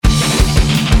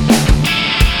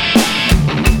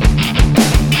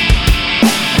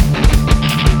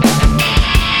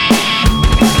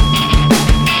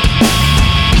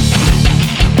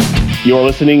You're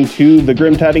listening to the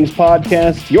Grim Tidings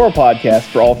Podcast, your podcast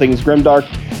for all things Grimdark.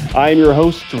 I am your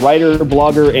host, writer,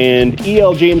 blogger, and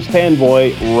E.L. James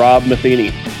fanboy, Rob Matheny.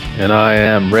 And I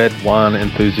am red wine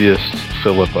enthusiast,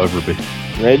 Philip Overby.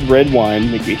 Red wine,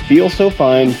 make me feel so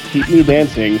fine, keep me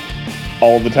dancing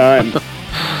all the time.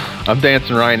 I'm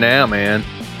dancing right now, man.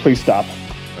 Please stop.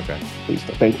 Okay. Please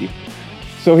stop. Thank you.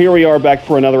 So here we are back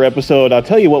for another episode. I'll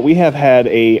tell you what, we have had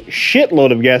a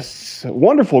shitload of guests,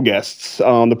 wonderful guests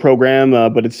on the program,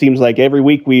 but it seems like every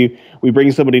week we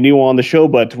bring somebody new on the show,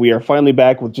 but we are finally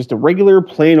back with just a regular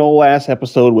plain old ass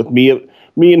episode with me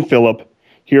and Philip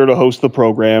here to host the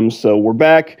program. So we're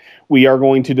back. We are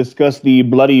going to discuss the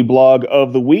bloody blog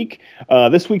of the week.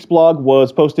 This week's blog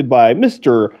was posted by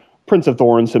Mr. Prince of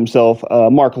Thorns himself,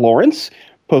 Mark Lawrence.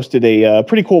 Posted a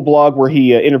pretty cool blog where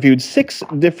he interviewed 6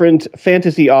 different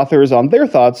fantasy authors on their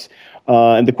thoughts.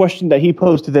 And the question that he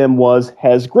posed to them was,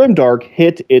 has Grimdark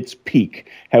hit its peak?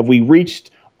 Have we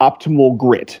reached optimal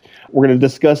grit? We're going to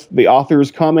discuss the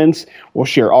author's comments. We'll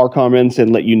share our comments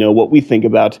and let you know what we think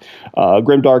about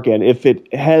Grimdark and if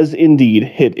it has indeed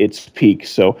hit its peak.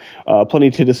 So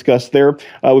plenty to discuss there.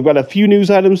 We've got a few news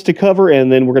items to cover,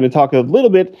 and then we're going to talk a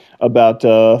little bit about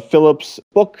Philip's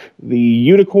book, The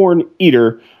Unicorn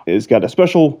Eater. It's got a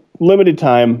special limited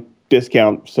time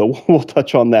discount, so we'll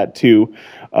touch on that too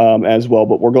as well.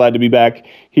 But we're glad to be back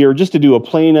here just to do a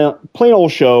plain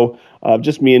old show.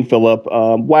 Just me and Philip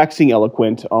waxing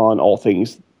eloquent on all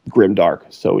things Grimdark.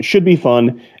 So it should be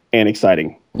fun and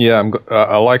exciting. Yeah,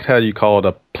 I like how you call it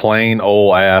a plain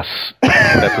old ass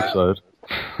episode.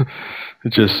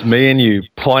 Just me and you,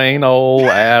 plain old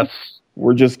ass.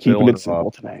 We're just keeping it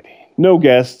simple tonight. No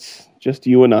guests, just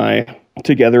you and I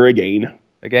together again.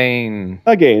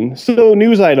 Again. So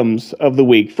news items of the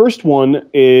week. First one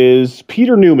is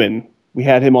Peter Newman. We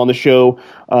had him on the show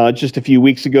just a few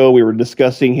weeks ago. We were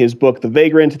discussing his book, The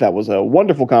Vagrant. That was a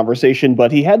wonderful conversation,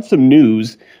 but he had some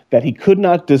news that he could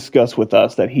not discuss with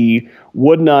us, that he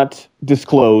would not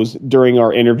disclose during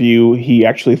our interview. He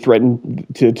actually threatened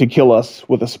to kill us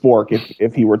with a spork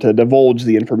if he were to divulge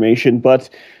the information. But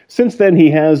since then, he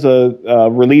has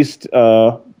released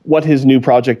what his new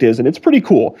project is, and it's pretty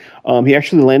cool. He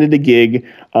actually landed a gig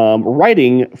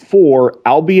writing for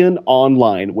Albion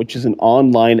Online, which is an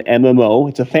online MMO.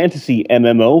 It's a fantasy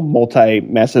MMO,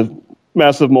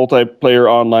 massive multiplayer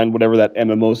online, whatever that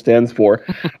MMO stands for.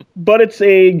 But it's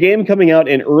a game coming out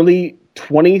in early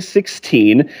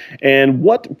 2016, and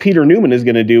what Peter Newman is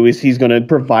going to do is he's going to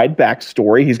provide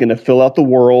backstory. He's going to fill out the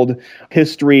world,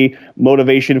 history,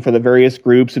 motivation for the various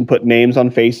groups, and put names on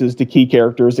faces to key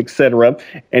characters, etc.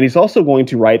 And he's also going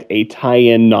to write a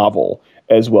tie-in novel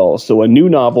as well. So a new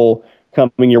novel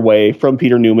coming your way from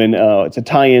Peter Newman. It's a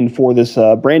tie-in for this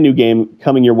brand new game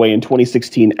coming your way in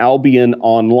 2016, Albion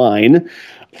Online.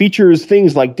 Features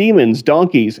things like demons,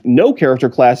 donkeys, no character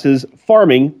classes,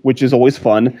 farming, which is always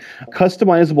fun,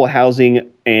 customizable housing,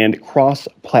 and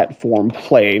cross-platform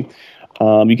play.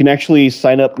 You can actually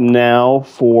sign up now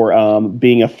for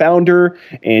being a founder,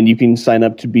 and you can sign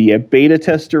up to be a beta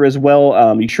tester as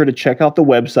well. Be sure to check out the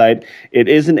website. It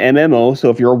is an MMO, so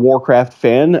if you're a Warcraft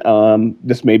fan,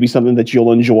 this may be something that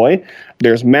you'll enjoy.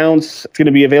 There's mounts. It's going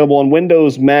to be available on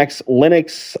Windows, Macs,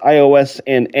 Linux, iOS,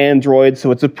 and Android.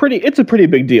 So it's a pretty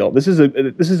big deal. This is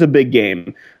a big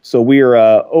game. So we are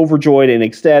overjoyed and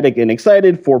ecstatic and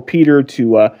excited for Peter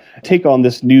to take on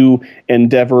this new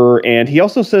endeavor. And he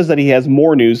also says that he has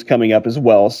more news coming up as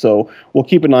well. So we'll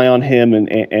keep an eye on him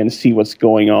and see what's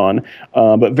going on.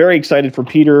 But very excited for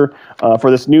Peter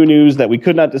for this new news that we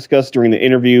could not discuss during the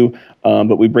interview,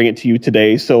 but we bring it to you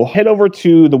today. So head over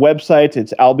to the website.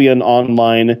 It's albiononline.com.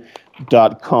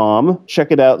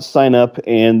 Check it out, sign up,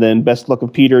 and then best luck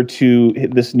of Peter to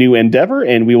this new endeavor,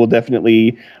 and we will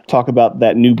definitely talk about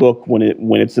that new book when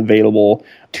it's available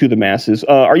to the masses.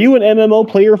 Are you an MMO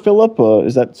player, Philip?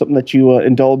 Is that something that you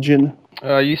indulge in?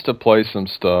 I used to play some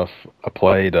stuff. I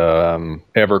played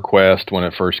EverQuest when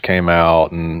it first came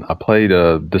out, and I played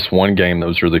this one game that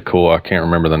was really cool. I can't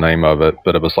remember the name of it,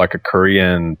 but it was like a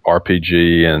Korean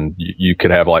RPG, and you could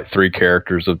have like 3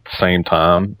 characters at the same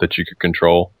time that you could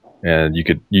control, and you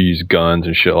could use guns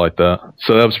and shit like that.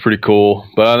 So that was pretty cool,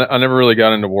 but I never really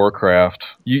got into Warcraft.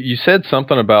 You said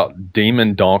something about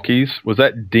demon donkeys. Was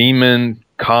that demon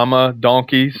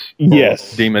donkeys?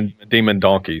 Yes. Demon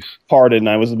donkeys. Pardon,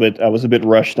 I was a bit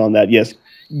rushed on that. Yes.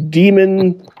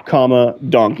 Demon,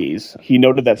 donkeys. He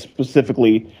noted that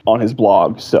specifically on his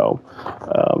blog, so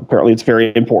apparently it's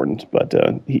very important. But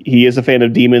he is a fan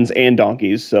of demons and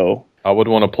donkeys, so I would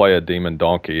want to play a demon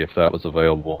donkey if that was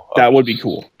available. That would be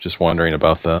cool. Just wondering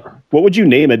about that. What would you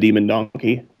name a demon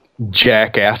donkey?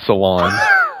 Jack Assalon.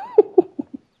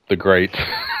 The Great.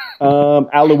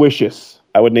 Aloysius.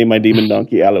 I would name my demon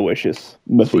donkey Aloysius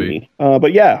Matheny.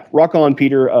 But yeah, rock on,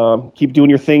 Peter. Keep doing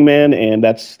your thing, man, and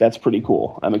that's pretty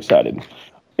cool. I'm excited.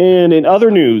 And in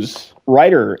other news,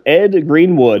 writer Ed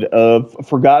Greenwood of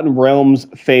Forgotten Realms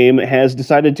fame has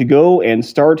decided to go and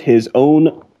start his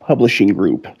own publishing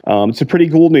group. It's a pretty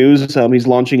cool news. He's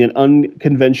launching an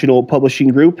unconventional publishing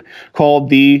group called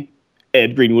the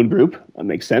Ed Greenwood Group. That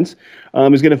makes sense.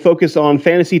 He's going to focus on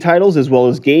fantasy titles as well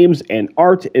as games and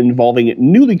art involving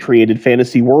newly created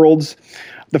fantasy worlds.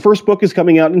 The first book is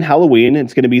coming out in Halloween.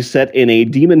 It's going to be set in a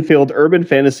demon-filled urban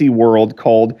fantasy world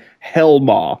called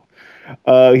Hellmaw.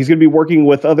 He's going to be working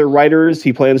with other writers.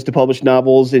 He plans to publish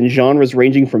novels in genres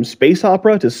ranging from space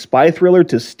opera to spy thriller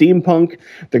to steampunk.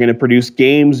 They're going to produce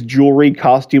games, jewelry,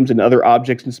 costumes, and other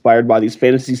objects inspired by these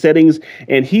fantasy settings.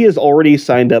 And he has already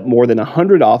signed up more than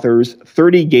 100 authors,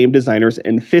 30 game designers,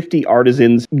 and 50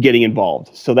 artisans getting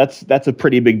involved. So that's a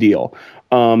pretty big deal.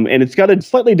 And it's got a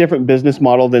slightly different business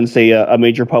model than, say, a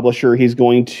major publisher. He's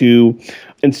going to,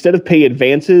 instead of pay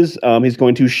advances, he's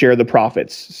going to share the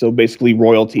profits. So basically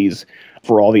royalties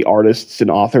for all the artists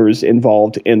and authors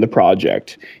involved in the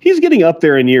project. He's getting up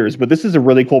there in years, but this is a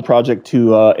really cool project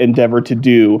to endeavor to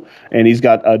do, and he's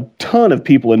got a ton of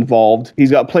people involved. He's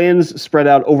got plans spread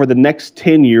out over the next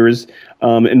 10 years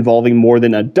involving more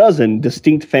than a dozen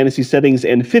distinct fantasy settings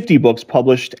and 50 books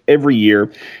published every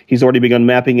year. He's already begun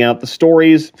mapping out the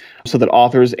stories so that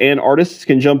authors and artists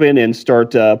can jump in and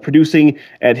start producing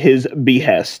at his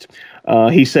behest.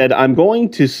 He said, "I'm going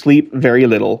to sleep very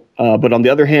little, but on the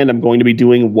other hand, I'm going to be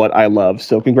doing what I love."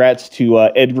 So congrats to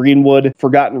Ed Greenwood,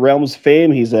 Forgotten Realms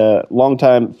fame. He's a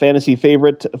longtime fantasy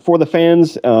favorite for the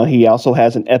fans. He also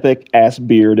has an epic ass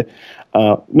beard.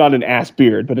 Not an ass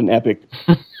beard, but an epic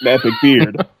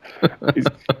beard.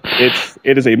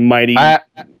 It is a mighty... I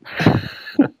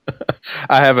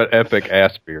have an epic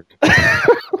ass beard.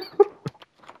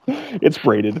 It's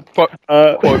braided.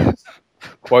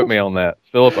 Quote me on that.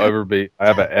 Philip Overby, I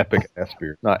have an epic ass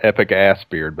beard. Not epic ass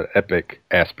beard, but epic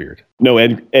ass beard. No,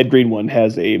 Ed Greenwood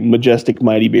has a majestic,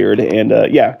 mighty beard. And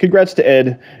yeah, congrats to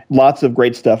Ed. Lots of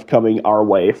great stuff coming our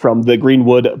way from the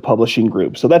Greenwood Publishing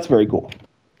Group. So that's very cool.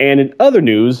 And in other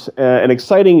news, an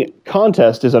exciting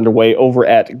contest is underway over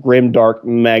at Grimdark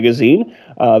Magazine.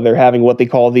 They're having what they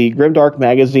call the Grimdark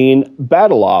Magazine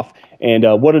Battle Off. And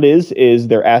what it is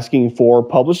they're asking for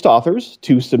published authors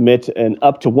to submit an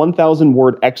up to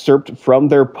 1,000-word excerpt from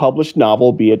their published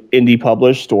novel, be it indie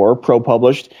published or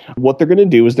pro-published. What they're going to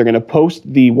do is they're going to post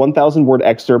the 1,000-word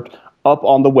excerpt up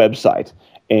on the website.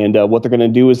 And what they're going to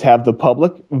do is have the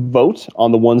public vote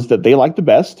on the ones that they like the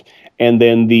best. And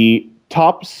then the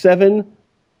top 7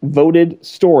 voted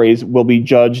stories will be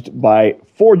judged by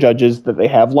 4 judges that they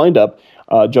have lined up.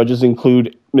 Judges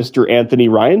include Mr. Anthony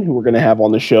Ryan, who we're going to have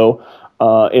on the show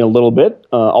in a little bit.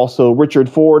 Also, Richard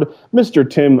Ford, Mr.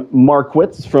 Tim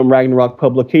Markwitz from Ragnarok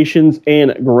Publications,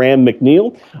 and Graham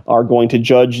McNeil are going to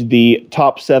judge the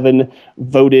top 7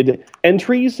 voted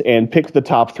entries and pick the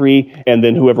top 3. And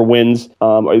then whoever wins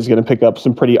is going to pick up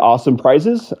some pretty awesome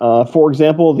prizes. For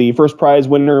example, the first prize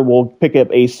winner will pick up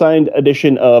a signed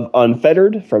edition of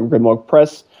Unfettered from Grimdark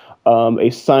Press, a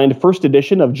signed first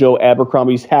edition of Joe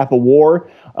Abercrombie's Half a War.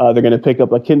 They're going to pick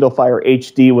up a Kindle Fire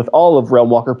HD with all of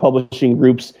Realmwalker Publishing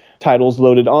Group's titles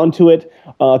loaded onto it,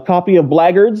 a copy of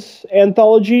Blackguard's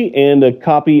anthology, and a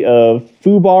copy of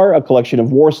Fubar, a collection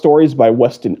of war stories by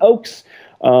Weston Oakes,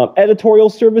 editorial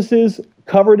services,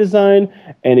 cover design,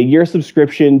 and a year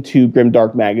subscription to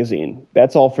Grimdark Magazine.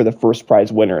 That's all for the first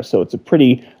prize winner, so it's a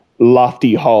pretty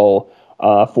lofty haul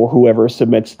for whoever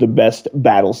submits the best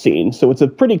battle scene. So it's a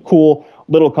pretty cool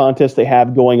little contest they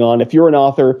have going on. If you're an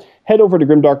author, head over to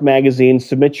Grimdark Magazine,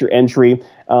 submit your entry.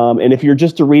 And if you're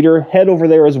just a reader, head over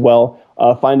there as well.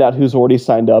 Find out who's already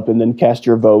signed up and then cast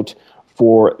your vote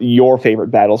for your favorite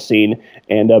battle scene.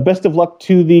 And best of luck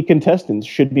to the contestants.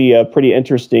 Should be a pretty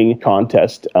interesting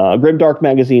contest.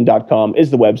 Grimdarkmagazine.com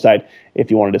is the website if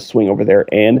you wanted to swing over there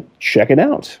and check it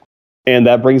out. And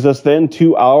that brings us then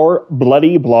to our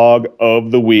Bloody Blog of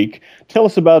the Week. Tell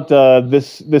us about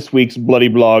this week's Bloody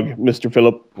Blog, Mr.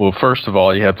 Phillip. Well, first of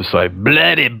all, you have to say,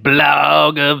 Bloody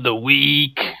Blog of the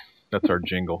Week. That's our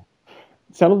jingle.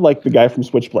 It sounded like the guy from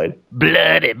Switchblade.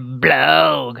 Bloody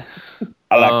Blog.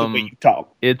 I like the way you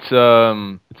talk. It's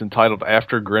entitled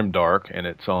After Grimdark, and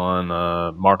it's on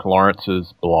Mark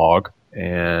Lawrence's blog.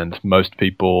 And most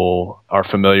people are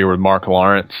familiar with Mark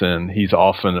Lawrence, and he's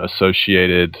often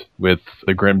associated with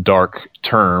the Grimdark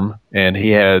term. And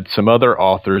he had some other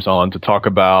authors on to talk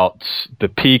about the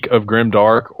peak of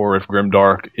Grimdark, or if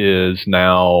Grimdark is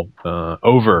now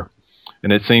over.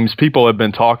 And it seems people have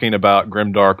been talking about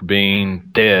Grimdark being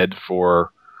dead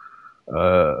for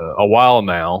a while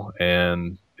now,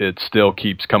 and it still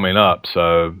keeps coming up.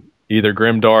 So either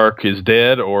Grimdark is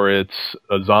dead or it's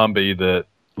a zombie that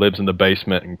lives in the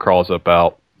basement and crawls up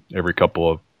out every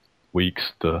couple of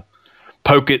weeks to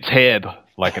poke its head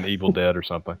like an Evil Dead or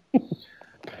something.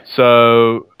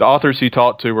 So the authors he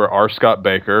talked to were R. Scott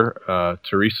Baker,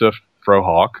 Teresa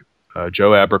Frohawk,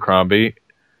 Joe Abercrombie,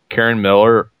 Karen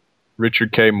Miller,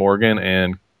 Richard K. Morgan,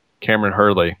 and Cameron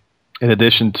Hurley, in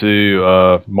addition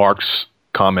to Mark's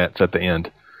comments at the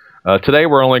end. Today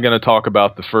we're only going to talk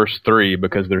about the first three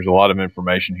because there's a lot of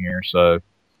information here. So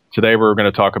today we're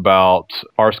going to talk about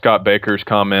R. Scott Baker's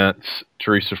comments,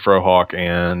 Teresa Frohawk,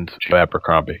 and Joe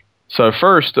Abercrombie. So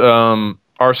first,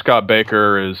 R. Scott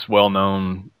Baker is well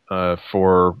known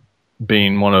for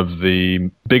being one of the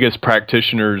biggest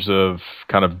practitioners of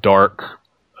kind of dark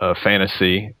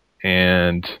fantasy,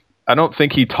 and I don't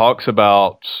think he talks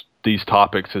about these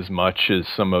topics as much as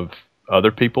some of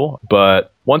other people,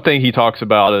 but one thing he talks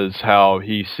about is how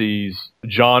he sees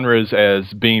genres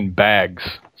as being bags.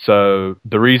 So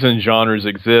the reason genres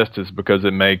exist is because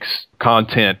it makes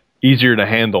content easier to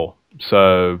handle.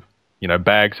 So,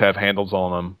 bags have handles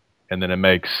on them, and then it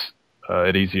makes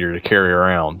it easier to carry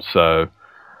around. So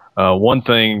one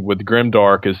thing with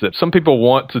Grimdark is that some people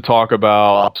want to talk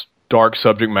about dark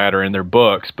subject matter in their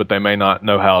books, but they may not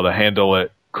know how to handle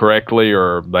it correctly,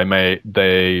 or they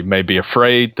may be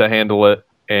afraid to handle it.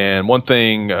 And one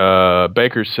thing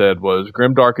Baker said was,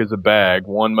 Grimdark is a bag,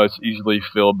 one most easily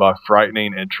filled by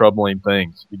frightening and troubling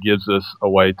things. It gives us a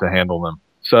way to handle them.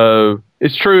 So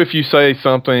it's true if you say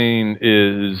something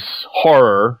is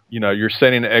horror, you're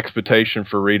setting an expectation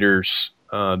for readers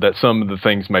that some of the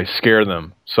things may scare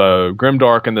them. So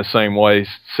Grimdark in the same way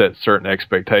sets certain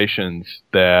expectations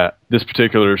that this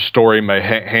particular story may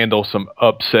handle some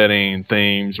upsetting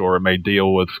themes, or it may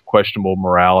deal with questionable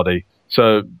morality.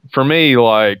 So for me,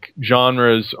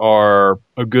 genres are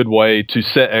a good way to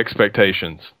set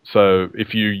expectations. So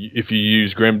if you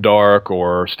use Grimdark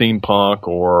or steampunk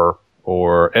or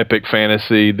epic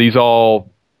fantasy, these all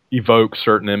evoke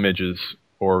certain images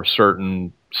or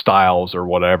certain styles or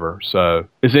whatever. So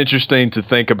it's interesting to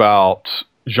think about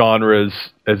genres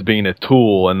as being a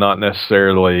tool and not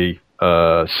necessarily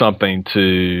something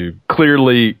to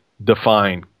clearly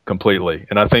define completely.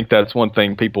 And I think that's one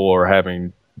thing people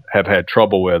have had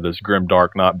trouble with, is Grimdark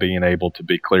not being able to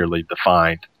be clearly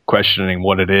defined, questioning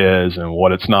what it is and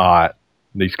what it's not,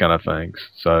 these kind of things.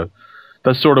 So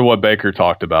that's sort of what Baker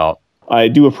talked about. I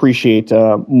do appreciate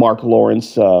Mark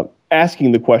Lawrence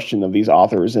asking the question of these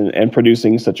authors and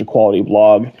producing such a quality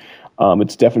blog.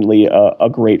 It's definitely a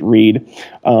great read.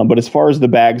 But as far as the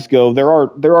bags go, there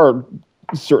are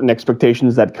certain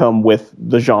expectations that come with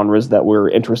the genres that we're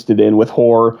interested in. With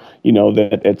horror,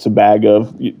 that it's a bag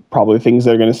of probably things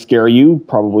that are going to scare you,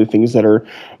 probably things that are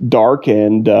dark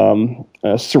and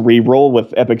cerebral.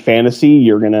 With epic fantasy,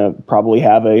 you're going to probably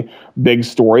have a big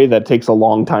story that takes a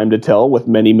long time to tell with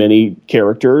many, many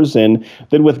characters. And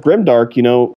then with Grimdark,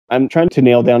 I'm trying to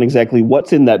nail down exactly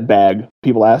what's in that bag.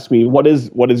 People ask me, what is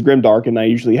Grimdark? And I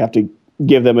usually have to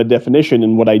give them a definition.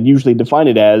 And what I usually define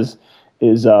it as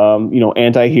is,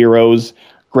 anti-heroes,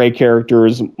 gray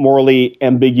characters, morally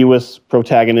ambiguous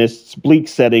protagonists, bleak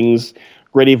settings,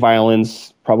 gritty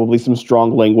violence, probably some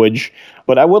strong language.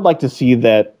 But I would like to see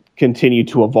that continue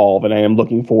to evolve, and I am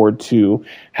looking forward to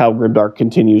how Grimdark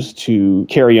continues to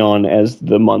carry on as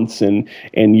the months and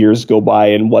years go by,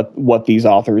 and what these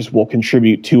authors will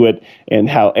contribute to it,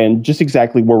 and just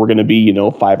exactly where we're going to be,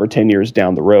 5 or 10 years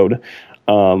down the road.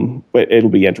 But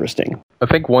it'll be interesting. I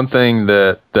think one thing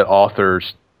that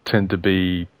authors tend to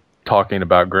be talking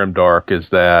about Grimdark is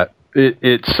that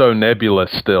it's so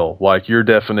nebulous still. Like, your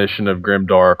definition of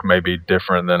Grimdark may be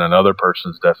different than another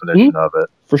person's definition of it.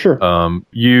 For sure.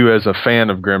 You, as a fan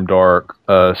of Grimdark,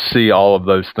 see all of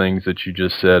those things that you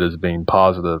just said as being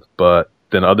positive, but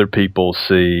then other people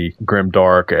see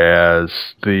Grimdark as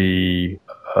the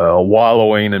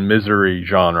wallowing in misery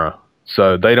genre.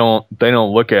 So they don't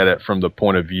look at it from the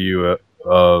point of view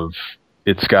of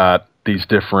it's got these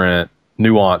different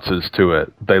nuances to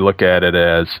it. They look at it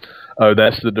as, oh,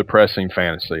 that's the depressing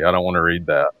fantasy. I don't want to read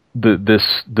that.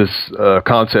 This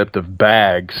concept of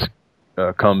bags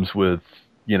comes with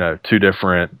two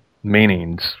different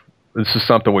meanings. This is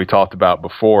something we talked about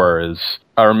before. Is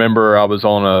I remember I was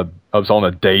on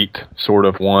a date sort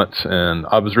of once, and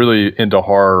I was really into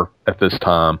horror at this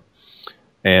time,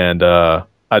 and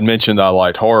I'd mentioned I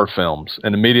liked horror films,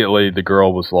 and immediately the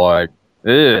girl was like,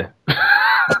 "Eh."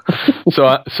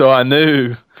 So I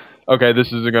knew, okay, this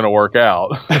isn't going to work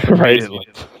out. Right.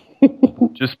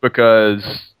 Just because,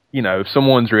 if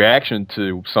someone's reaction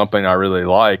to something I really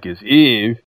like is,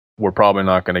 ew, we're probably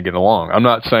not going to get along. I'm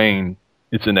not saying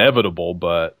it's inevitable,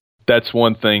 but that's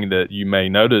one thing that you may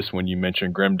notice when you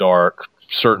mention Grimdark.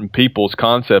 Certain people's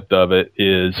concept of it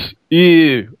is,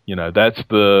 ew, that's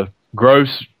the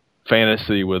gross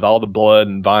fantasy with all the blood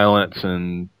and violence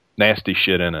and nasty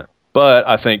shit in it. But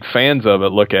I think fans of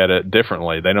it look at it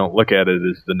differently. They don't look at it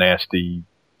as the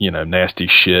nasty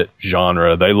shit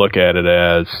genre. They look at it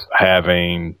as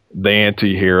having the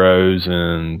anti-heroes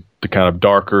and the kind of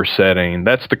darker setting.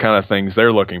 That's the kind of things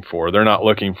they're looking for. They're not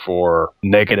looking for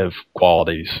negative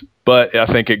qualities. But I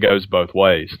think it goes both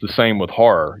ways. The same with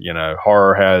horror.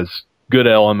 Horror has good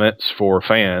elements for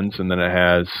fans, and then it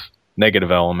has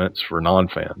negative elements for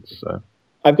non-fans. So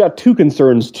I've got two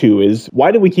concerns too. Is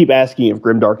why do we keep asking if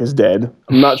Grimdark is dead?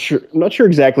 I'm not sure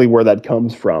exactly where that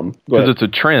comes from. Because it's a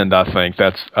trend. I think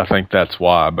that's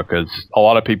why. Because a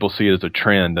lot of people see it as a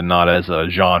trend and not as a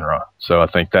genre. So I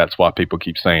think that's why people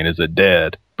keep saying, "Is it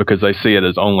dead?" Because they see it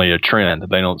as only a trend.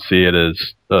 They don't see it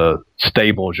as a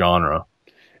stable genre.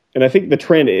 And I think the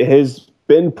trend has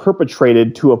been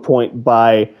perpetrated to a point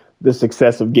by the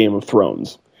success of Game of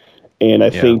Thrones. And I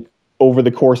think over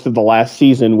the course of the last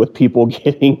season, with people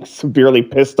getting severely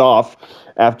pissed off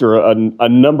after a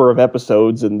number of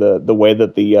episodes and the way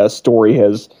that the story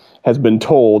has been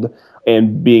told,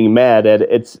 and being mad at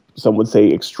its, some would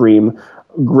say, extreme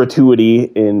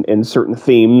gratuity in certain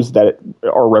themes that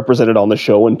are represented on the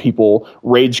show, and people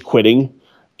rage quitting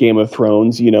Game of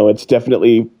Thrones, it's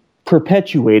definitely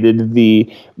perpetuated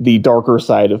the darker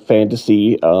side of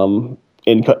fantasy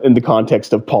in the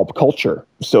context of pulp culture.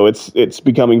 So it's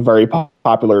becoming very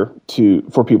popular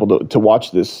for people to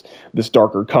watch this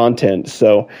darker content.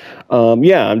 So I'm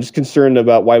just concerned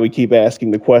about why we keep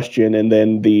asking the question, and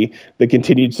then the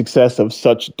continued success of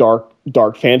such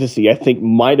dark fantasy, I think,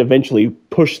 might eventually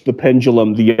push the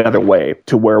pendulum the other way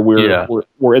to where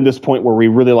we're in this point where we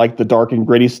really like the dark and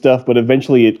gritty stuff, but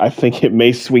eventually I think it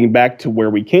may swing back to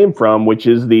where we came from, which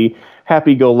is the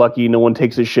happy-go-lucky, no one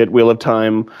takes a shit, Wheel of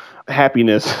Time,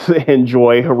 happiness and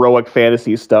joy, heroic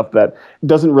fantasy stuff that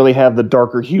doesn't really have the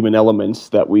darker human elements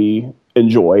that we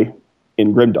enjoy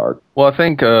in Grimdark. Well, I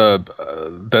think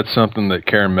that's something that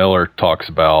Karen Miller talks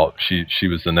about. She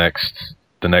was the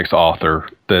next author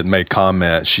that made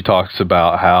comment. She talks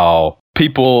about how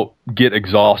people get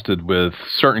exhausted with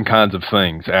certain kinds of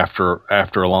things after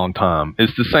a long time.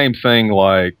 It's the same thing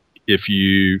like if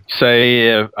you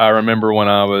say, I remember when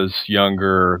I was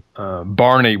younger,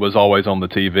 Barney was always on the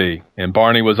TV, and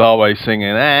Barney was always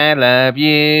singing, "I love you,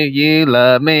 you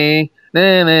love me,"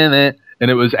 na, na, na. And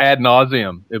it was ad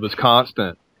nauseum. It was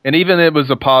constant. And even if it was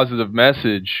a positive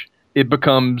message, it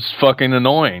becomes fucking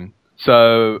annoying.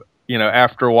 So,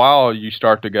 after a while, you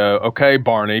start to go, "Okay,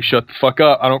 Barney, shut the fuck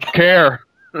up. I don't care.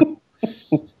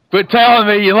 Quit telling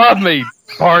me you love me,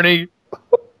 Barney."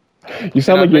 You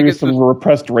sound like you have some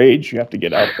repressed rage you have to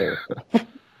get out there.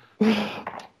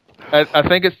 I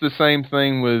think it's the same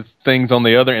thing with things on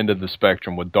the other end of the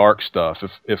spectrum with dark stuff.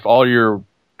 If all you're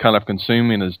kind of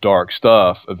consuming is dark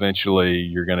stuff, eventually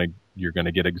you're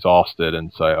gonna get exhausted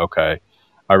and say, "Okay,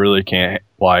 I really can't,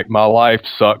 like, my life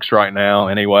sucks right now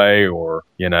anyway," or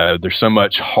there's so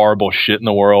much horrible shit in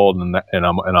the world, and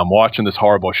I'm watching this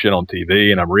horrible shit on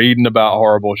TV, and I'm reading about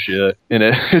horrible shit, and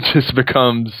it just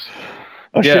becomes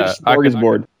shit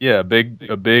smorgasbord. A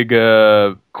big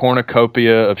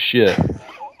cornucopia of shit.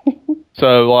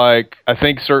 So, like, I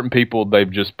think certain people,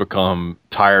 they've just become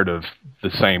tired of the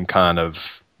same kind of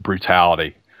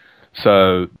brutality.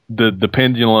 So the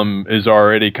pendulum is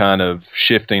already kind of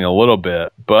shifting a little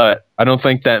bit, but I don't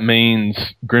think that means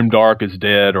Grimdark is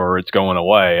dead or it's going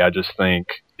away. I just think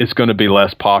it's going to be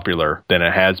less popular than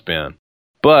it has been.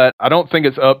 But I don't think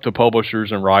it's up to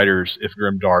publishers and writers if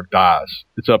Grimdark dies.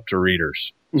 It's up to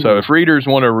readers. Mm-hmm. So if readers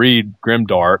want to read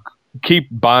Grimdark, keep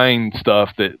buying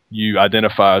stuff that you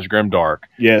identify as Grimdark.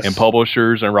 Yes. And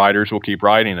publishers and writers will keep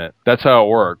writing it. That's how it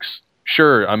works.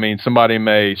 Sure, I mean, somebody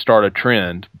may start a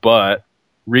trend, but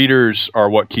readers are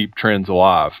what keep trends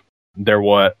alive. They're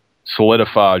what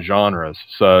solidify genres.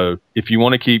 So if you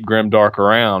want to keep Grimdark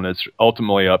around, it's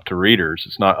ultimately up to readers.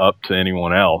 It's not up to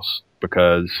anyone else,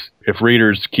 because if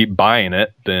readers keep buying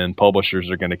it, then publishers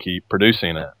are going to keep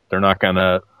producing it. They're not going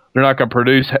to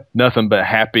produce nothing but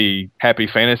happy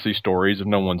fantasy stories if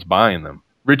no one's buying them.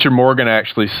 Richard Morgan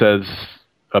actually says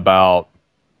about,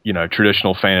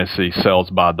 traditional fantasy sells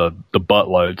by the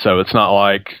buttload. So it's not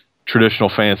like traditional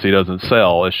fantasy doesn't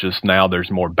sell. It's just now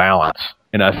there's more balance.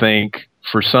 And I think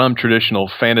for some traditional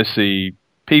fantasy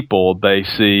people, they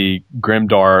see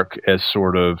Grimdark as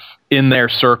sort of in their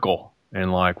circle.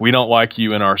 And like, we don't like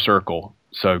you in our circle,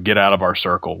 so get out of our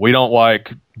circle. We don't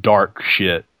like dark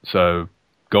shit, so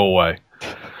go away.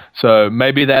 So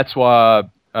maybe that's why,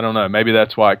 I don't know, maybe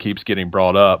that's why it keeps getting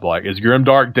brought up. Like, is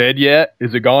Grimdark dead yet?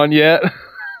 Is it gone yet?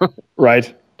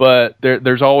 Right. But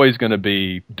there's always going to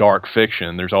be dark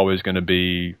fiction. There's always going to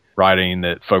be writing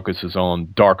that focuses on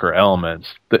darker elements.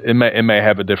 It may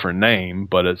have a different name,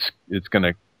 but it's going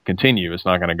to continue. It's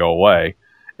not going to go away.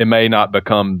 It may not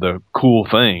become the cool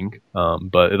thing,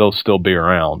 but it'll still be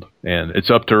around. And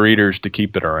it's up to readers to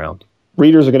keep it around.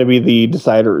 Readers are going to be the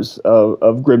deciders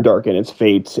of Grimdark and its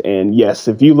fate. And yes,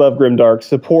 if you love Grimdark,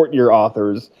 support your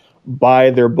authors. Buy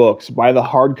their books. Buy the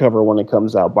hardcover when it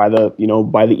comes out. Buy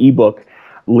the ebook.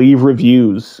 Leave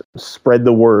reviews. Spread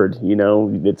the word.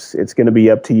 It's going to be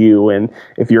up to you. And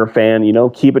if you're a fan,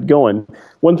 keep it going.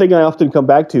 One thing I often come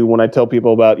back to when I tell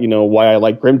people about why I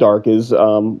like Grimdark is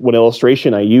one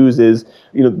illustration I use is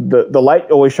the light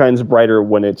always shines brighter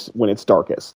when it's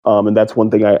darkest, and that's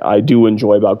one thing I do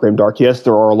enjoy about Grimdark. Yes,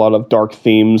 there are a lot of dark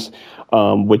themes,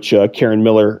 which Karen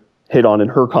Miller hit on in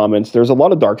her comments. There's a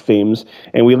lot of dark themes,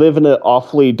 and we live in an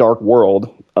awfully dark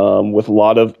world with a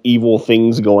lot of evil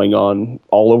things going on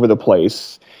all over the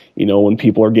place. When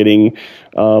people are getting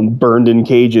burned in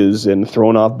cages and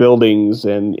thrown off buildings,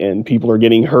 and people are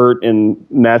getting hurt in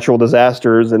natural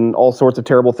disasters and all sorts of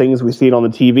terrible things. We see it on the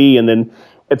TV, and then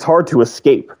it's hard to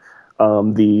escape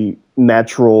the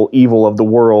natural evil of the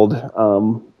world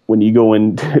when you go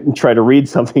and try to read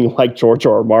something like George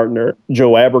R. R. Martin or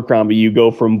Joe Abercrombie. You go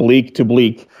from bleak to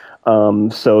bleak.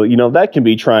 So that can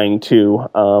be trying too,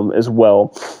 as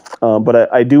well.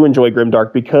 But I do enjoy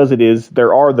Grimdark because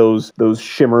there are those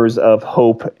shimmers of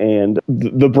hope and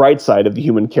the bright side of the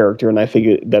human character. And I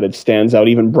think that it stands out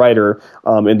even brighter,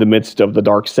 in the midst of the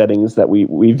dark settings that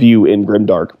we view in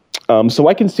Grimdark. So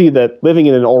I can see that living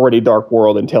in an already dark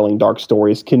world and telling dark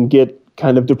stories can get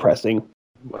kind of depressing.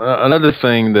 Another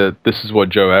thing that this is what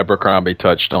Joe Abercrombie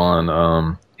touched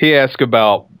on. He asked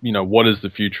about, what is the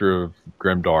future of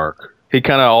Grimdark? He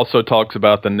kind of also talks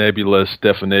about the nebulous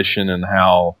definition and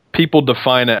how people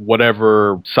define it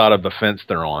whatever side of the fence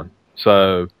they're on.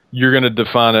 So you're going to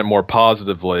define it more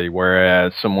positively,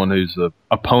 whereas someone who's an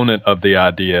opponent of the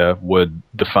idea would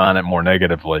define it more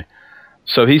negatively.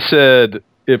 So he said,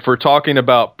 if we're talking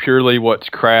about purely what's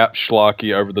crap,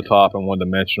 schlocky, over the top, and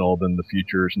one-dimensional, then the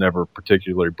future is never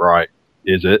particularly bright,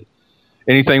 is it?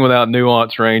 Anything without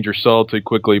nuance, range, or subtlety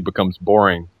quickly becomes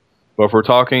boring. But if we're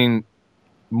talking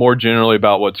more generally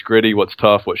about what's gritty, what's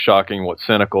tough, what's shocking, what's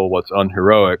cynical, what's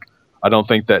unheroic, I don't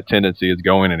think that tendency is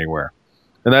going anywhere.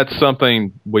 And that's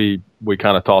something we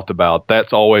kind of talked about.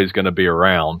 That's always going to be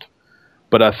around.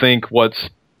 But I think what's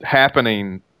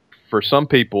happening for some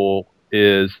people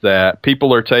is that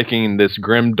people are taking this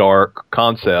grimdark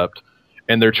concept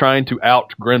and they're trying to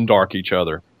out grimdark each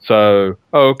other. So,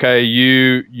 okay,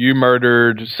 you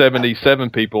murdered 77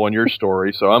 people in your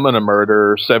story, so I'm going to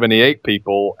murder 78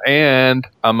 people, and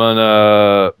I'm going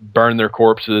to burn their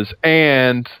corpses,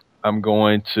 and I'm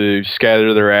going to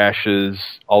scatter their ashes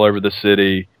all over the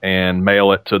city and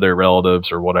mail it to their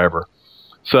relatives or whatever.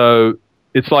 So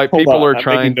it's like people are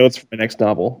trying... I'm making notes for my next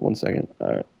novel. 1 second.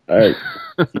 All right.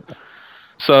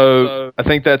 So I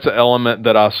think that's an element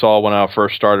that I saw when I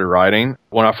first started writing.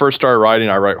 When I first started writing,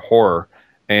 I write horror.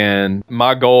 And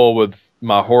my goal with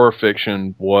my horror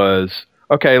fiction was,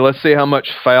 okay, let's see how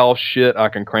much foul shit I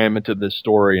can cram into this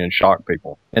story and shock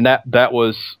people. And that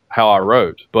was how I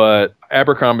wrote. But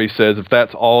Abercrombie says if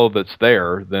that's all that's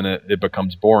there, then it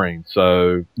becomes boring.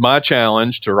 So my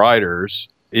challenge to writers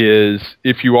is,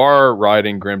 if you are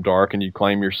writing grimdark and you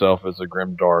claim yourself as a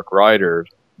grimdark writer,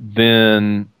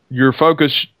 then your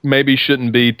focus maybe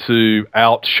shouldn't be to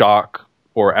out-shock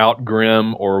or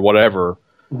out-grim or whatever.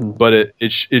 But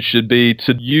it should be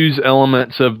to use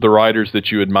elements of the writers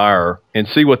that you admire and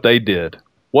see what they did.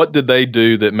 What did they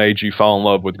do that made you fall in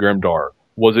love with grimdark?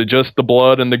 Was it just the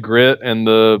blood and the grit and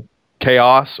the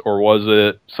chaos, or was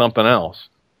it something else?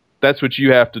 That's what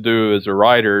you have to do as a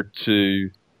writer to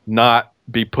not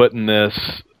be putting this,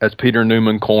 as Peter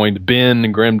Newman coined,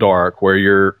 bin grimdark, where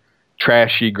you're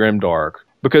trashy grimdark.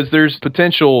 Because there's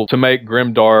potential to make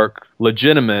grimdark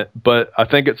legitimate, but I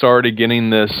think it's already getting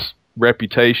this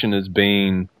reputation as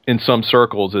being, in some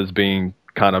circles, as being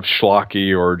kind of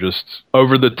schlocky or just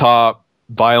over the top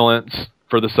violence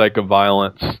for the sake of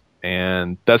violence,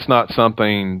 and that's not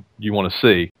something you want to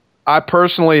see. I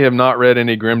personally have not read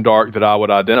any grimdark that I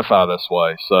would identify this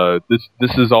way, so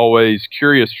this is always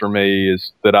curious for me,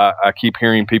 is that I keep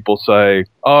hearing people say,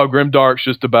 oh, grimdark's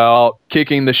just about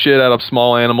kicking the shit out of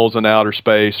small animals in outer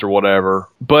space or whatever,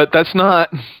 but that's not...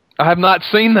 I have not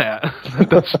seen that.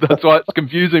 That's why it's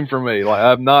confusing for me. Like,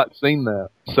 I've not seen that.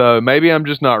 So maybe I'm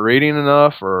just not reading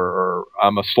enough, or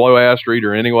I'm a slow-ass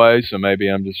reader anyway, so maybe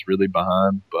I'm just really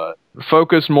behind. But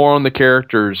Focus more on the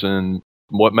characters and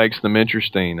what makes them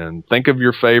interesting, and think of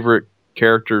your favorite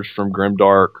characters from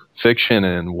Grimdark fiction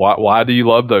and why do you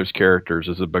love those characters?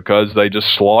 Is it because they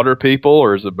just slaughter people,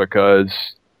 or is it because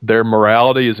their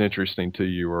morality is interesting to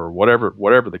you, or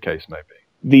whatever the case may be?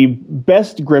 The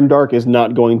best Grimdark is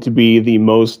not going to be the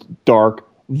most dark,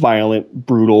 violent,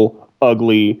 brutal,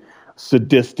 ugly,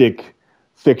 sadistic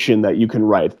fiction that you can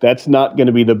write. That's not going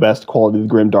to be the best quality of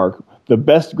Grimdark. The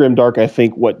best Grimdark, I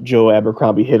think what Joe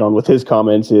Abercrombie hit on with his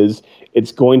comments is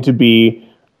it's going to be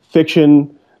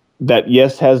fiction that,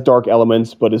 yes, has dark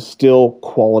elements, but is still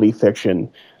quality fiction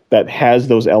that has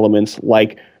those elements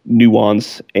like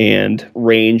nuance and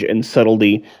range and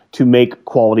subtlety to make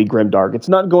quality Grimdark. It's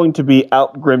not going to be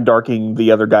out Grimdarking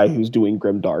the other guy who's doing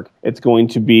Grimdark. It's going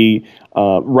to be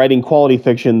writing quality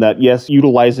fiction that, yes,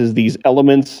 utilizes these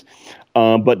elements,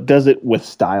 but does it with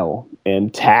style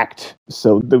and tact.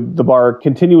 So the bar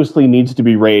continuously needs to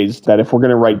be raised, that if we're going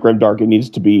to write Grimdark, it needs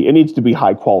to be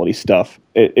high quality stuff.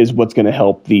 It is what's going to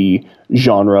help the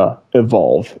genre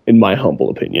evolve, in my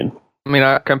humble opinion. I mean,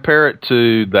 I compare it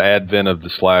to the advent of the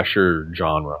slasher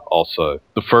genre also.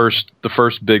 The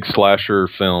first big slasher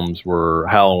films were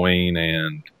Halloween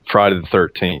and Friday the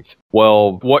 13th.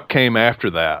 Well, what came after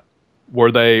that?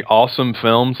 Were they awesome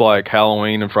films like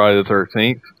Halloween and Friday the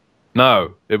 13th?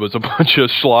 No, it was a bunch of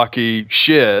schlocky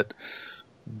shit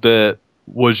that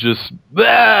was just,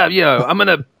 I'm going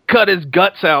to cut his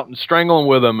guts out and strangle him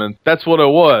with them, and that's what it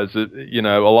was. A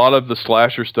lot of the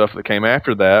slasher stuff that came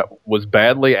after that was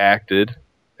badly acted.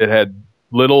 It had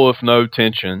little, if no,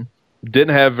 tension.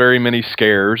 Didn't have very many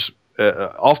scares.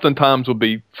 Oftentimes would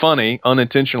be funny,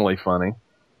 unintentionally funny.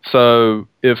 So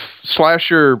if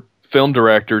slasher film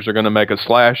directors are going to make a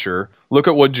slasher, look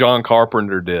at what John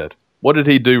Carpenter did. What did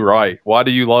he do right? Why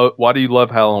do you love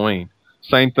Halloween?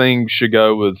 Same thing should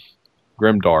go with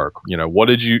Grimdark. What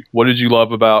did you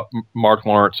love about Mark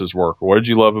Lawrence's work? What did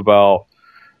you love about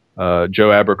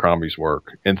Joe Abercrombie's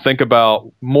work? And think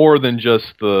about more than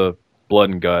just the blood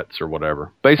and guts or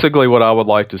whatever. Basically, what I would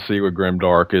like to see with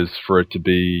Grimdark is for it to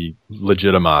be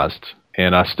legitimized.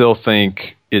 And I still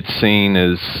think it's seen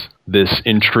as this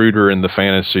intruder in the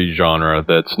fantasy genre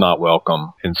that's not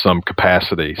welcome in some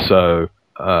capacity. So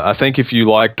I think if you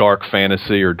like dark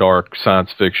fantasy or dark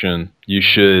science fiction, you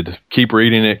should keep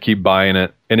reading it, keep buying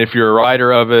it. And if you're a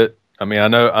writer of it, I mean,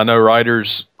 I know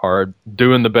writers are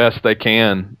doing the best they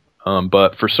can,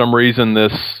 but for some reason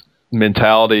this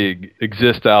mentality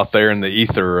exists out there in the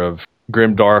ether of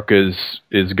Grimdark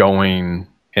is going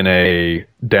in a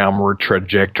downward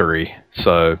trajectory.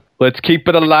 So let's keep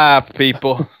it alive,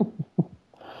 people.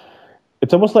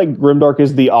 It's almost like Grimdark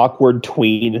is the awkward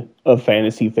tween of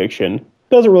fantasy fiction.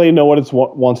 Doesn't really know what it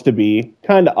wants to be.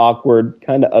 Kind of awkward,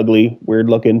 kind of ugly, weird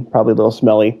looking, probably a little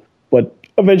smelly. But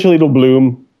eventually it'll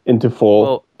bloom into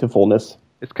fullness.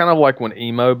 It's kind of like when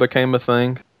emo became a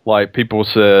thing. Like people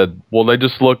said, well, they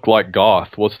just look like goth.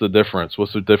 What's the difference?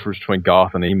 What's the difference between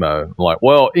goth and emo? I'm like,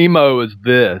 well, emo is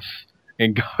this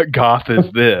and goth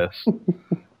is this.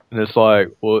 And it's like,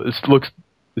 well, it's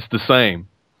the same.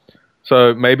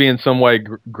 So maybe in some way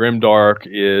Grimdark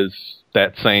is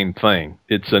that same thing.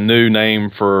 It's a new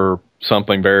name for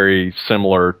something very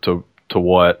similar to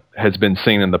what has been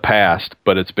seen in the past,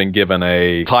 but it's been given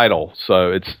a title.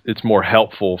 So it's more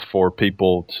helpful for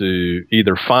people to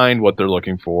either find what they're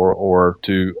looking for or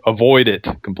to avoid it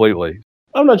completely.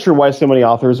 I'm not sure why so many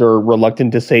authors are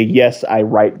reluctant to say, yes, I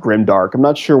write Grimdark. I'm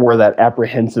not sure where that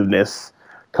apprehensiveness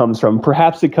comes from.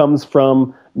 Perhaps it comes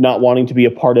from not wanting to be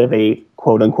a part of a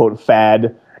quote-unquote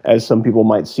fad, as some people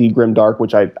might see Grimdark,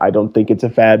 which I don't think it's a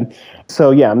fad.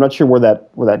 So yeah, I'm not sure where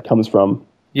that comes from.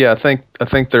 Yeah, I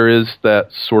think there is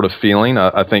that sort of feeling.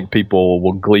 I think people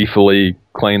will gleefully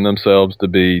claim themselves to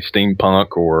be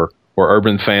steampunk or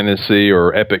urban fantasy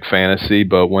or epic fantasy,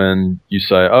 but when you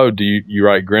say, "Oh, do you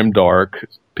write Grimdark?"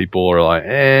 people are like,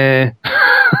 "Eh."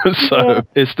 So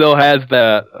it still has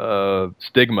that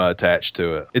stigma attached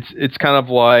to it. It's kind of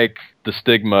like the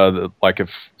stigma that, like, if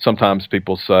sometimes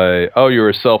people say, "Oh, you're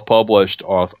a self-published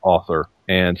author,"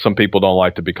 and some people don't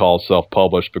like to be called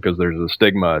self-published because there's a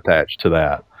stigma attached to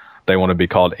that. They want to be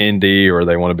called indie or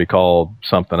they want to be called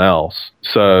something else.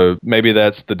 So maybe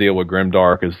that's the deal with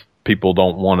Grimdark, is people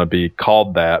don't want to be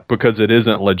called that because it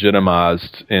isn't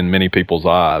legitimized in many people's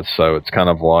eyes. So it's kind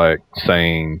of like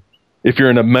saying, if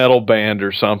you're in a metal band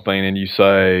or something and you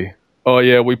say, "Oh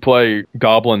yeah, we play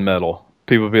goblin metal,"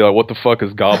 people will be like, "What the fuck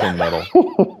is goblin metal?"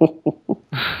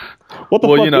 What the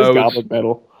fuck is goblin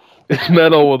metal? It's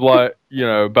metal with, like,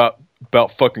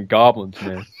 about fucking goblins,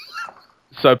 man.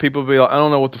 So people will be like, "I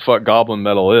don't know what the fuck goblin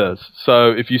metal is."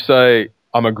 So if you say,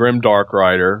 I'm a Grimdark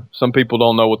writer. Some people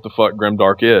don't know what the fuck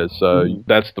Grimdark is. So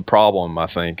that's the problem, I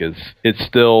think, is it's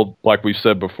still, like we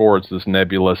said before, it's this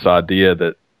nebulous idea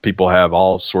that people have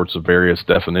all sorts of various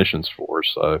definitions for.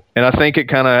 So, and I think it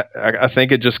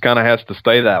just kind of has to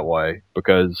stay that way,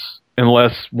 because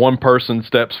unless one person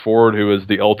steps forward who is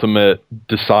the ultimate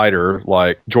decider,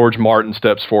 like George Martin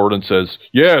steps forward and says,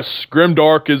 yes,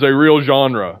 Grimdark is a real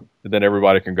genre, and then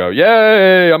everybody can go,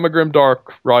 yay, I'm a Grimdark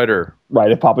writer.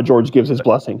 Right, if Papa George gives his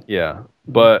blessing. Yeah.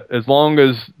 But as long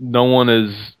as no one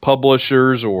is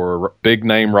publishers or big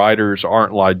name writers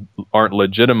aren't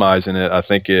legitimizing it, I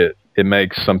think it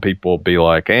makes some people be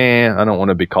like, I don't want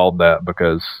to be called that,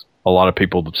 because a lot of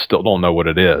people still don't know what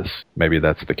it is. Maybe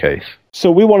that's the case.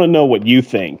 So we want to know what you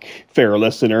think, fair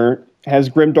listener. Has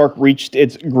Grimdark reached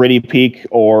its gritty peak,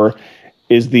 or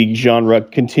is the genre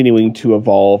continuing to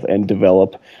evolve and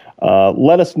develop?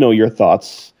 Let us know your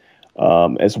thoughts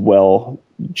as well.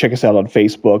 Check us out on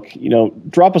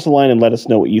Facebook. Drop us a line and let us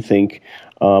know what you think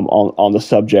on the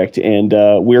subject. And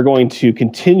we're going to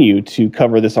continue to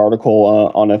cover this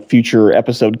article on a future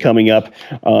episode coming up.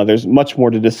 There's much more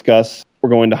to discuss. We're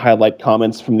going to highlight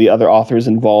comments from the other authors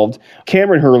involved: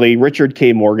 Cameron Hurley, Richard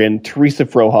K. Morgan, Teresa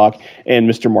Frohock, and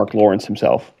Mr. Mark Lawrence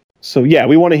himself. So yeah,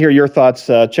 we want to hear your thoughts.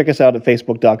 Check us out at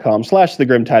facebook.com/The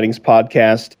Grim Tidings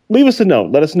Podcast. Leave us a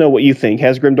note. Let us know what you think.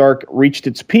 Has Grimdark reached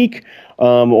its peak,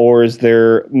 or is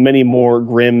there many more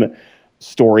grim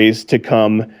stories to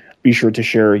come? Be sure to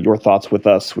share your thoughts with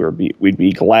us. We'd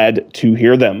be glad to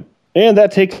hear them. And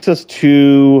that takes us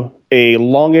to a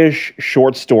longish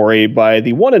short story by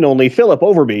the one and only Philip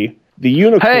Overby, the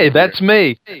unicorn. Hey, that's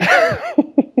me.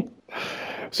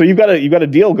 So you've got a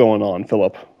deal going on,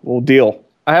 Philip. Little deal.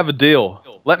 I have a deal.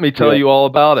 Let me tell you all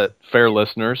about it, fair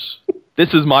listeners.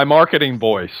 This is my marketing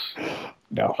voice.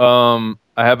 No.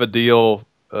 I have a deal.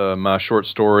 My short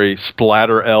story,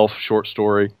 Splatter Elf short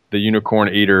story, The Unicorn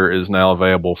Eater, is now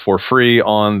available for free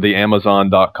on the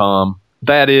Amazon.com.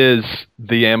 That is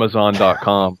the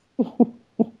Amazon.com.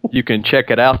 You can check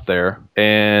it out there,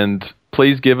 and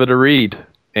please give it a read.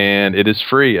 And it is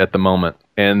free at the moment.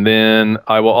 And then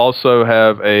I will also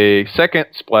have a second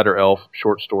Splatter Elf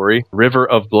short story, River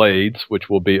of Blades, which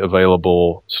will be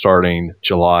available starting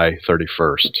July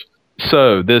 31st.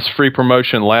 So this free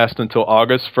promotion lasts until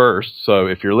August 1st. So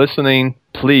if you're listening,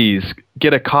 please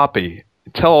get a copy.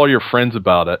 Tell all your friends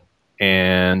about it,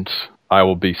 and I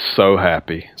will be so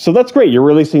happy. So that's great. You're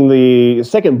releasing the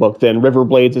second book then. River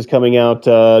Blades is coming out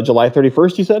July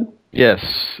 31st, you said? Yes,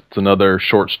 it's another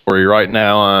short story. Right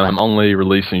now, I'm only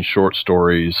releasing short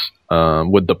stories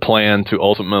with the plan to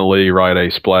ultimately write a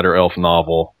Splatter Elf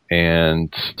novel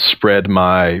and spread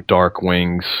my dark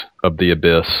wings of the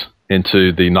abyss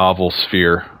into the novel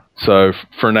sphere. So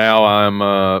for now,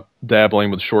 I'm dabbling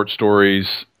with short stories,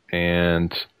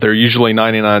 and they're usually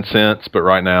 99 cents, but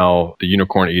right now, The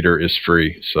Unicorn Eater is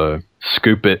free. So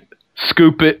scoop it,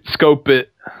 scoop it,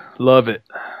 love it.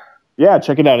 Yeah,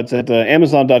 check it out. It's at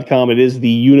Amazon.com. It is The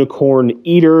Unicorn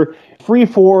Eater. Free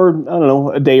for,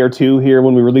 a day or two here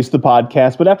when we release the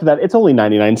podcast. But after that, it's only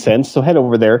 99 cents. So head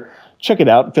over there. Check it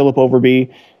out. Philip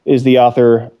Overby is the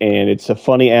author, and it's a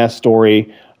funny-ass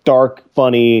story. Dark,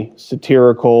 funny,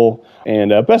 satirical, and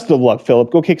best of luck,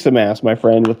 Philip. Go kick some ass, my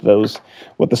friend, with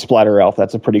the Splatter Elf.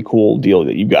 That's a pretty cool deal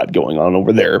that you've got going on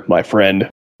over there, my friend.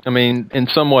 I mean, in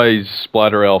some ways,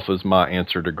 Splatter Elf is my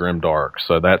answer to Grimdark.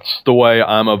 So that's the way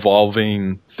I'm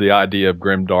evolving the idea of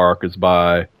Grimdark, is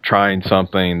by trying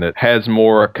something that has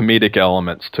more comedic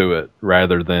elements to it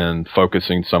rather than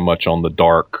focusing so much on the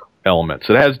dark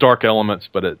elements. It has dark elements,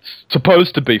 but it's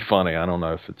supposed to be funny. I don't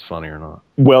know if it's funny or not.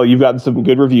 Well, you've gotten some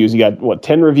good reviews. You got,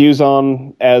 10 reviews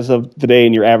on as of today,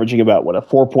 and you're averaging about, a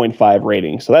 4.5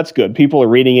 rating. So that's good. People are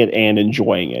reading it and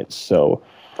enjoying it. So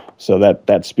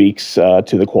that speaks to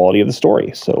the quality of the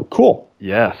story. So cool.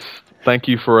 Yes. Thank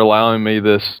you for allowing me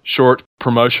this short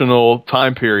promotional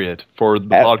time period for the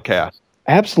podcast.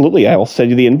 Absolutely. I will send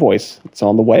you the invoice. It's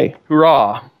on the way.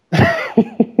 Hurrah.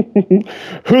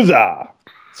 Huzzah.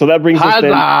 So that brings us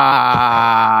then.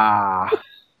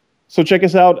 So check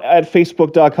us out at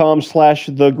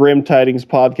facebook.com/The Grim Tidings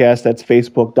Podcast. That's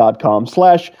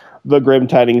facebook.com/The Grim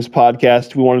Tidings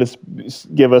Podcast. We wanted to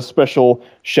give a special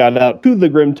shout out to the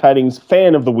Grim Tidings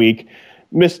fan of the week,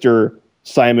 Mr.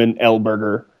 Simon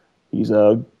Elberger. He's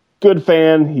a good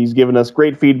fan. He's given us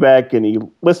great feedback, and he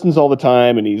listens all the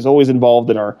time, and he's always involved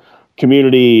in our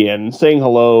community and saying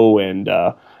hello, and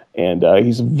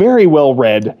he's very well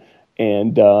read.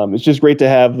 And it's just great to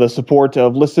have the support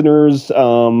of listeners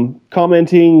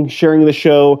commenting, sharing the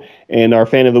show. And our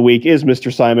fan of the week is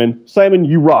Mr. Simon. Simon,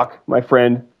 you rock, my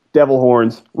friend. Devil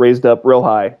horns raised up real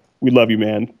high. We love you,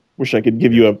 man. Wish I could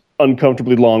give you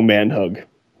uncomfortably long man hug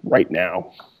right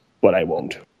now, but I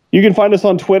won't. You can find us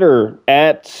on Twitter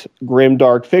at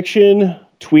Grimdark Fiction.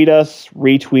 Tweet us,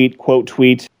 retweet, quote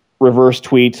tweet, reverse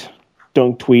tweet,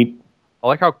 dunk tweet. I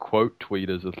like how quote tweet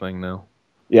is a thing now.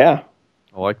 Yeah.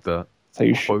 I like that. That's how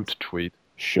you quote tweet.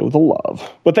 Show the love.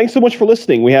 But thanks so much for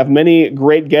listening. We have many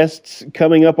great guests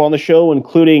coming up on the show,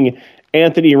 including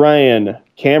Anthony Ryan,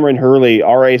 Cameron Hurley,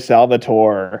 R.A.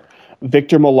 Salvatore,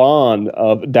 Victor Milan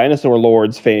of Dinosaur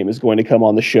Lords fame is going to come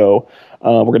on the show.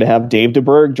 We're going to have Dave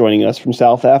DeBerg joining us from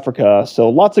South Africa. So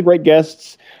lots of great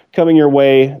guests coming your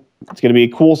way. It's going to be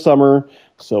a cool summer.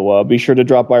 So be sure to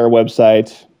drop by our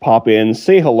website, pop in,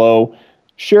 say hello,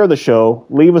 share the show,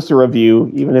 leave us a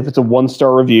review, even if it's a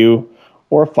 1-star review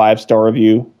or a 5-star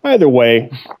review. Either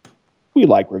way, we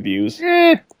like reviews.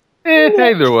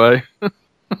 Either way.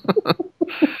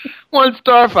 1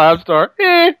 star, 5 star.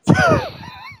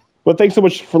 But thanks so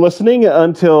much for listening.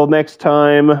 Until next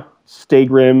time, stay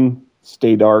grim,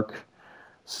 stay dark,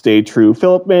 stay true.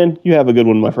 Philip, man, you have a good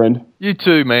one, my friend. You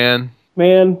too, man.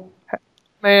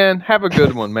 Man, have a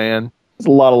good one, man. There's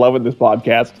a lot of love in this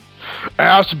podcast.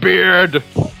 Assbeard!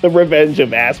 The Revenge of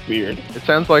Assbeard. It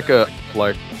sounds like a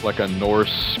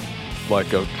Norse,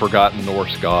 like a forgotten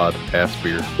Norse god,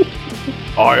 Assbeard.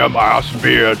 I am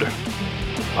Assbeard.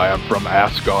 I am from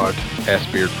Asgard.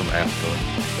 Assbeard from Asgard.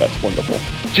 That's wonderful.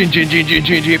 Chin,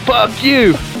 fuck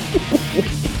you!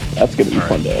 That's going to be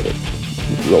fun to edit.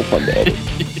 Real fun to edit.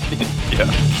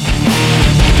 Yeah.